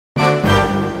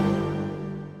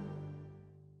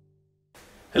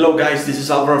Hello guys, this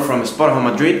is Alvaro from Esparja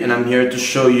Madrid and I'm here to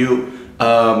show you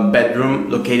a bedroom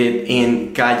located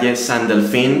in Calle San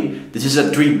Delfin. This is a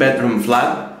 3-bedroom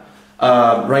flat.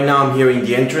 Right now I'm here in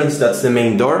the entrance, that's the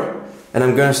main door, and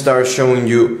I'm gonna start showing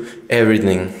you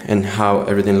everything and how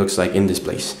everything looks like in this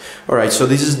place. Alright, so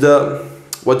this is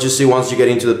what you see once you get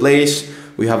into the place.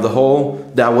 We have the hall,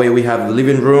 that way we have the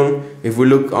living room. If we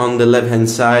look on the left hand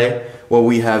side, what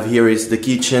we have here is the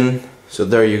kitchen. So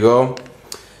there you go.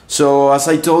 So as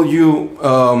I told you,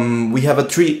 we have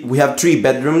three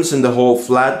bedrooms in the whole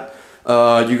flat.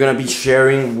 You're gonna be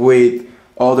sharing with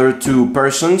other 2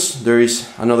 persons. There is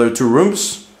another 2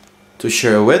 rooms to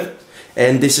share with,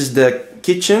 and this is the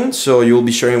kitchen. So you will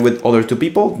be sharing with other 2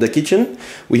 people. The kitchen.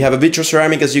 We have a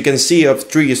vitroceramic, as you can see, of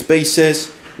 3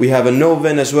 spaces. We have an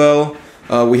oven as well.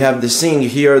 We have the sink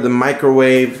here, the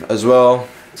microwave as well.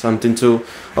 Something to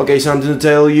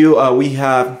tell you. We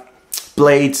have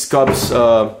plates, cups,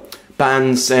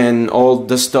 pans and all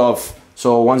the stuff.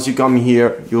 So once you come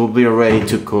here, you'll be ready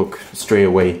to cook straight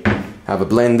away. Have a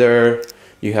blender.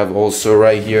 You have also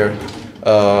right here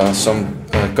some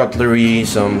cutlery,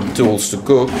 some tools to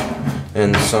cook,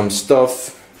 and some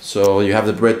stuff. So you have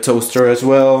the bread toaster as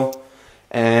well,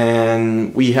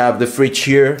 and we have the fridge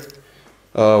here,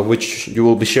 which you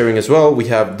will be sharing as well. We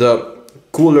have the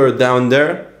cooler down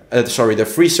there, the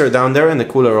freezer down there, and the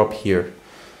cooler up here.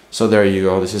 So there you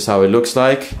go, this is how it looks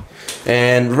like.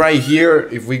 And right here,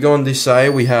 if we go on this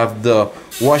side, we have the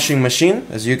washing machine,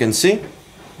 as you can see.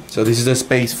 So this is the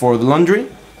space for the laundry.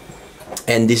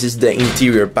 And this is the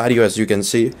interior patio, as you can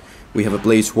see. We have a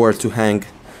place where to hang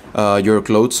your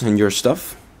clothes and your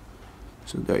stuff.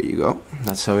 So there you go,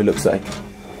 that's how it looks like.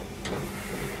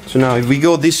 So now if we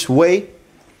go this way,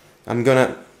 I'm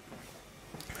gonna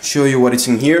show you what is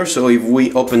in here. So if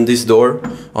we open this door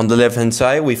on the left hand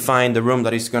side, we find the room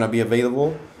that is gonna be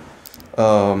available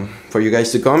for you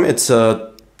guys to come. It's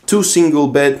a 2 single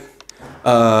bed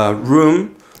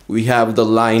room. We have the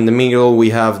light in the middle. We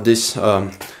have this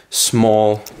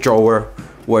small drawer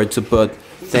where to put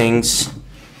things.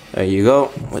 There you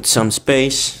go, with some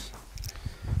space.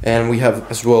 And we have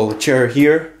as well a chair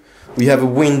here. We have a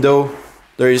window.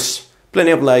 There is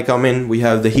plenty of light coming. We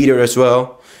have the heater as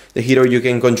well. The heater, you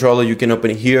can control it, you can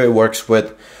open it here. It works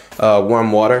with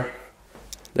warm water,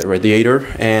 the radiator.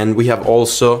 And we have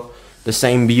also the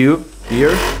same view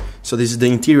here. So this is the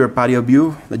interior patio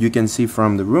view that you can see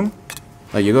from the room.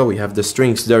 There you go, we have the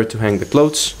strings there to hang the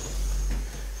clothes.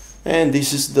 And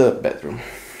this is the bedroom.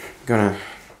 Gonna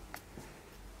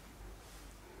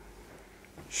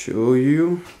show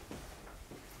you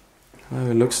how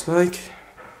it looks like.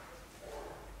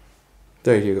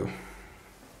 There you go.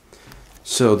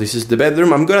 So this is the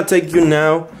bedroom. I'm gonna take you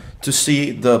now to see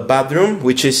the bathroom,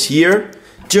 which is here,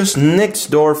 just next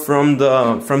door from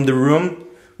the room,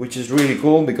 which is really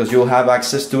cool because you'll have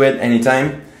access to it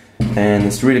anytime, and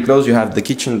it's really close. You have the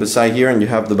kitchen beside here, and you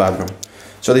have the bathroom.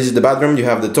 So this is the bathroom. You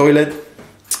have the toilet,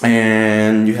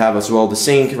 and you have as well the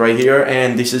sink right here,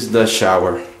 and this is the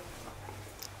shower.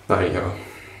 There you go.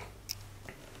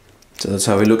 So that's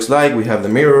how it looks like. We have the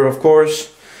mirror, of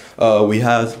course. We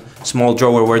have small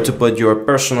drawer where to put your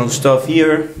personal stuff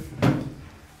here.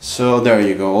 So there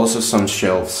you go, also some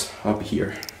shelves up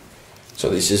here. So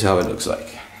this is how it looks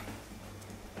like.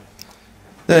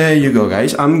 There you go,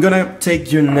 guys. I'm gonna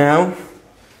take you now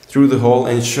through the hall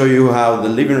and show you how the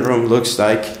living room looks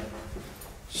like.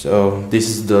 So this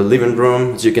is the living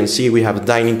room. As you can see, we have a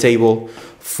dining table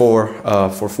for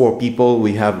 4 people.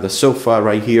 We have the sofa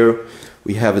right here.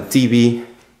 We have a TV.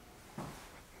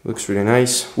 Looks really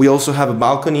nice. We also have a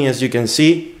balcony, as you can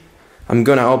see. I'm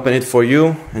gonna open it for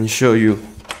you and show you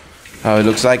how it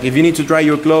looks like. If you need to dry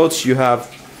your clothes, you have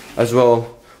as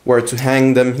well where to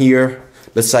hang them here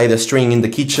beside the string in the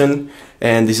kitchen.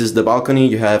 And this is the balcony.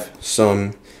 You have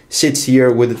some seats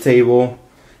here with the table,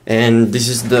 and this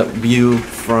is the view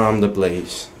from the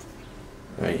place.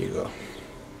 There you go.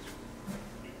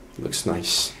 Looks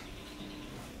nice.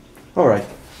 All right.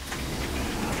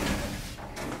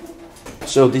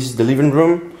 So this is the living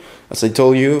room, as I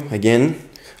told you again.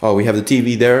 Oh, we have the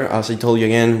TV there, as I told you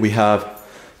again. We have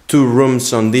 2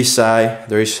 rooms on this side.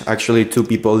 There is actually 2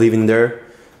 people living there.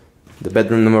 The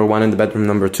bedroom number 1 and the bedroom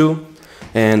number 2.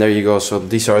 And there you go, so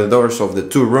these are the doors of the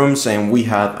 2 rooms, and we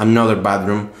have another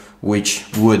bathroom which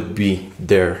would be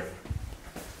there.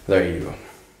 There you go.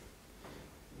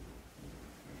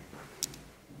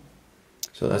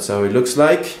 So that's how it looks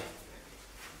like.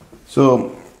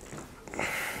 So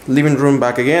living room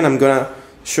back again. I'm gonna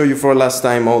show you for last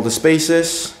time all the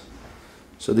spaces.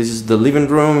 So this is the living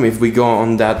room. If we go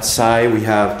on that side, we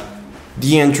have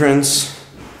the entrance,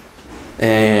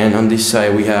 and on this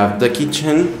side we have the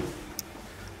kitchen.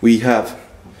 we have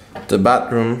the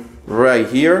bathroom right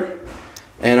here,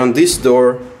 and on this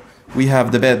door we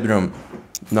have the bedroom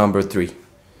number 3.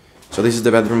 So this is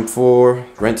the bedroom for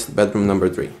rent, bedroom number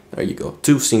 3. There you go,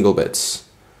 2 single beds.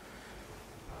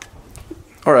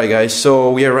 Alright guys,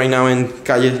 so we are right now in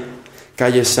Calle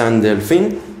San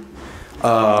Delfin.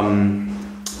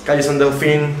 Calle San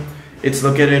Delfin, it's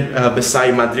located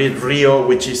beside Madrid Rio,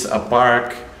 which is a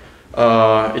park.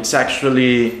 It's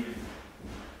actually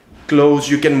close.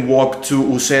 You can walk to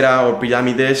Usera or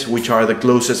Piramides, which are the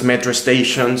closest metro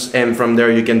stations, and from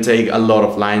there you can take a lot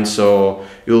of lines, so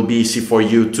it will be easy for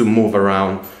you to move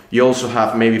around. You also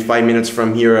have maybe 5 minutes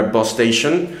from here a bus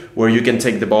station where you can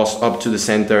take the bus up to the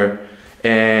center,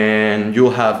 and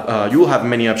you'll have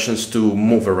many options to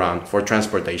move around for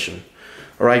transportation.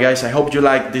 Alright guys, I hope you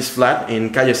like this flat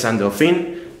in Calle San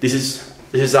Delfin. This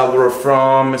is Alvaro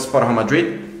from Esparajo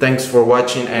Madrid. Thanks for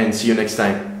watching and see you next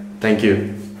time. Thank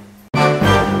you.